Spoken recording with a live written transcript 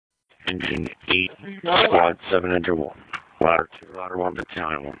Engine 8, Squad 7, Engine 1. Ladder 2, Ladder 1,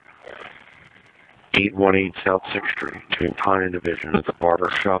 Battalion 1. 818 South 6th Street, between Pine and Division at the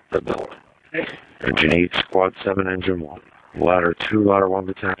barber shop, the building. Engine 8, Squad 7, Engine 1. Ladder 2, Ladder 1,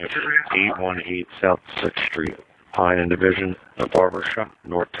 Battalion 818 South 6th Street, Pine and Division, the barber shop,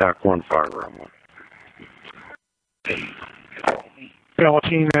 North Tack 1, Fireground 1.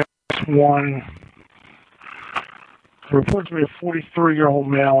 Ballotine S1. Reports to be a 43-year-old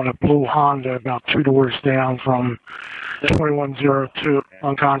male in a blue Honda about 2 doors down from 2102,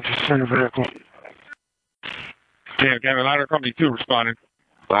 unconscious in a vehicle. Yeah, Camden, Ladder Company 2 responding.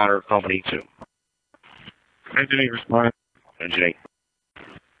 Ladder Company 2. Engine 8 responding. Engine 8.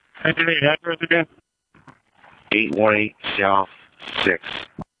 Engine 8, address again? 818 South 6.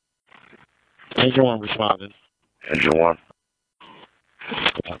 Engine 1 responding. Engine 1.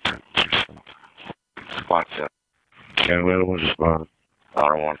 Squad 7. And the other one's responding.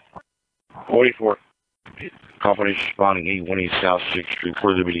 Ladder 1. 44. Company responding 818 South 6th Street,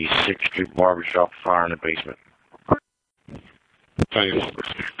 for Liberty 6th Street Barbershop, fire in the basement. Thank you.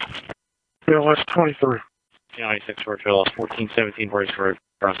 BLS 23. 96 for Phyllis, 1417 Brace Road,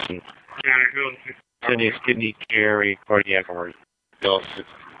 Preston. Kidney, carry, cardiac emergency. Bill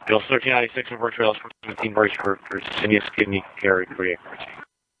 1396 for Phyllis, 1417 Brace Road, Kidney, carry, cardiac emergency.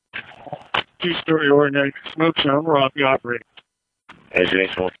 2-story ordinary smoke zone, we're off the operating. Engine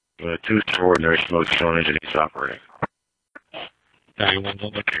 8 smoke, 2-story ordinary smoke zone, Engine 8 operating. Battalion 1's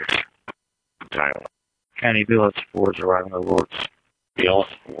on the clear. Battalion 1. County BLS 4 is arriving at Lords. BLS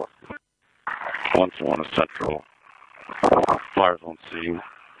 4. 1-1 is central. Fires on scene.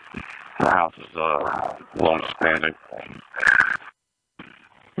 The house is long expanding.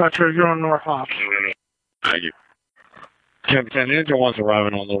 Metro, you're on North Ops. Thank you. Camden, Engine 1's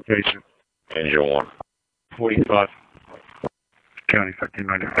arriving on location. Engine 1. 45. County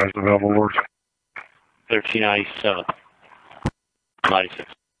 1395 is available words. 1397.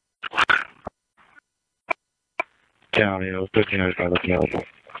 96. County, 1395 is available.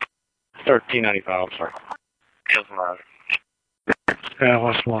 1395, I'm sorry.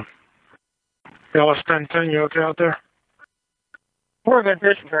 BLS 1. BLS 1010, you okay out there? We're good,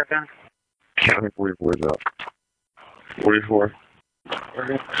 Christian, then. County 44 is up. 44.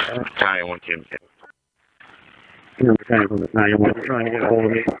 Battalion 1, Kim. County from Battalion 1, you're trying to get a hold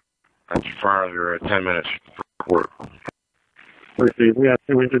of me. That's further 10 minutes for work. Let's see, we have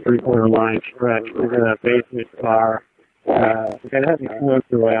 2 into 3-quarter lines, correct. We're in a basement car. We're going to have some smoke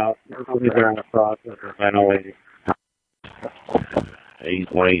throughout. We'll be there in the process of ventilating.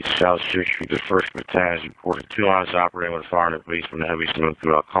 818 South 6th Street, the 1st Battalion reported 2 lines operating with fire in the basement, heavy smoke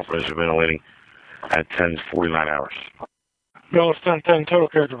throughout. Companies are ventilating at 10:49 hours. BLS 1010, total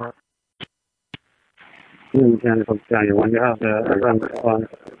care direct. County from Battalion 1, you have the run response.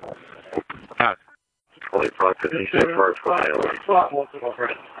 2556 First Battalion.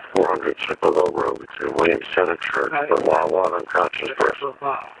 400 Chippewa Road between Williams Center Church and Wawa unconscious person.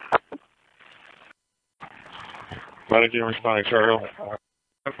 Medic responding, sir.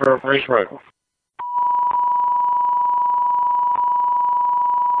 For Brace Road.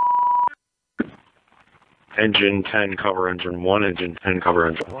 Engine 10 cover engine 1, engine 10 cover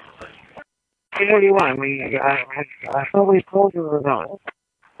engine 1. What do you want? I thought we told you we were going.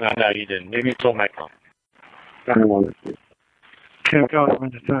 No, you didn't. Maybe you told Mike. Can't go to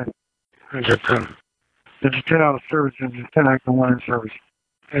Engine 10. Engine 10. Engine 10 out of service, Engine 10 acting 1 in service.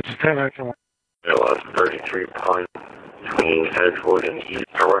 Engine 10 acting 1. BLS 33 Pine between Edgewood and East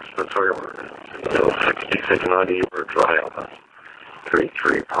Respiratory Road. 6690 for dry out.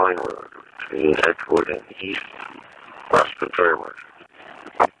 33 Pine Road between Edgewood and East Respiratory Road.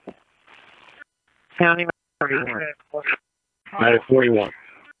 County, Medic 41.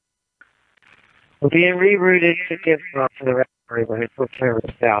 we're being rerouted to give to the respiratory, but it's with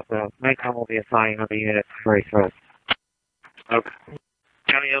service south. Nighttime will be assigning on the unit to Brace Road. Okay.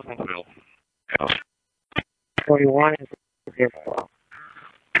 County Elkville. 41 is give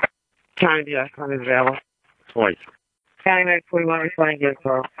County BLS is available. 20. County Medic 41 responding give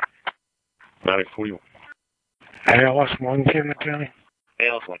Carl. Medic 41. ALS 1, Camden County.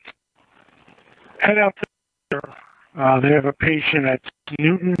 ALS 1. Head out to they have a patient at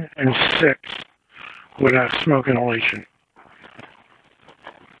Newton and 6th with a smoke inhalation.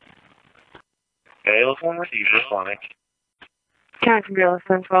 ALS 1 received responding. County from BLS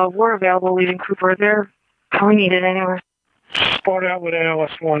 1012, we're available leaving Cooper there. We need it anyway. Start out with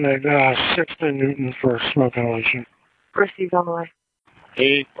ALS 1 at 6th and Newton for smoke inhalation. Received on the way.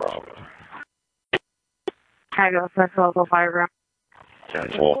 8 Bravo. County BLS 1012, go Fireground.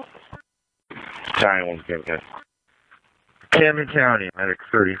 10-12. Battalion 1, okay. Camden County, Medic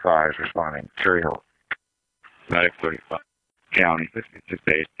 35 is responding. Cherry Hill. Medic 35. County, 56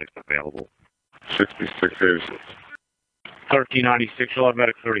 days, 6 available. 66 days. 1396, you'll have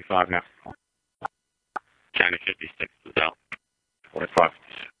Medic 35 now. County 56 is out. 45.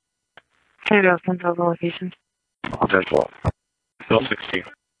 Canada, Central location. Central. Bill 16.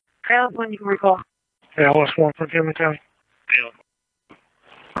 Trails when you can recall. ALS1 for Camden County.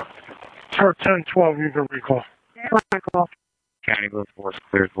 Sir, 1012, you can recall. Recall. County Blue Force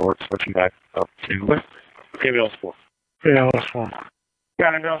cleared forward, switching back up to KBL's 4. ALS1.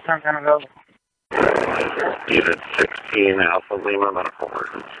 County Bill, County Bill. Unit 16 Alpha Lima Medical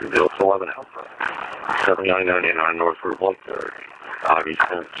Emergency. Bill 11 Alpha. 7999 North Route 130.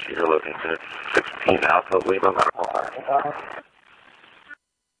 Eastern, you're looking at 16 Alpha Lima Medical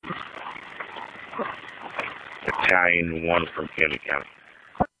Italian 1 from Camden County.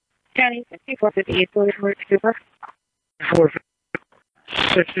 County 6458, Police Route Cooper.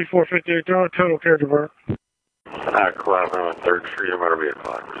 6458, total care divert. Collaborative 3rd Street and Motor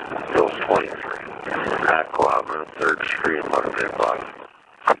Vehicle Accident. Bill 23. Collaborative 3rd Street and Motor Vehicle Accident.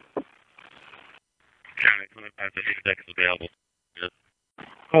 County 25 to 8 seconds available.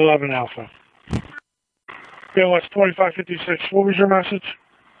 11 Alpha. ALS 2556, what was your message?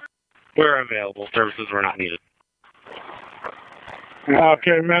 We're available. Services were not needed.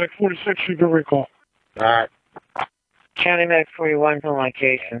 Okay, Medic 46, you can recall. Alright. County Medic 41 from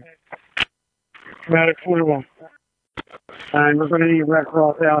location. Medic 41. And we're going to need Red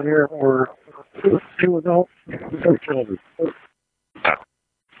Cross out here for two adults, 2 children.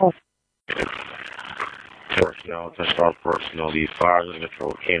 Personnel, Testar personnel, the fires under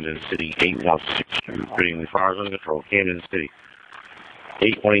control, Camden City, 816, putting the fires under control, Camden City,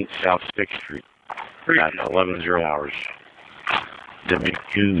 818 South 6th Street, at 11:00 hours.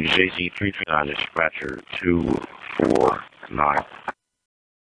 WQ JC 339, dispatcher 249.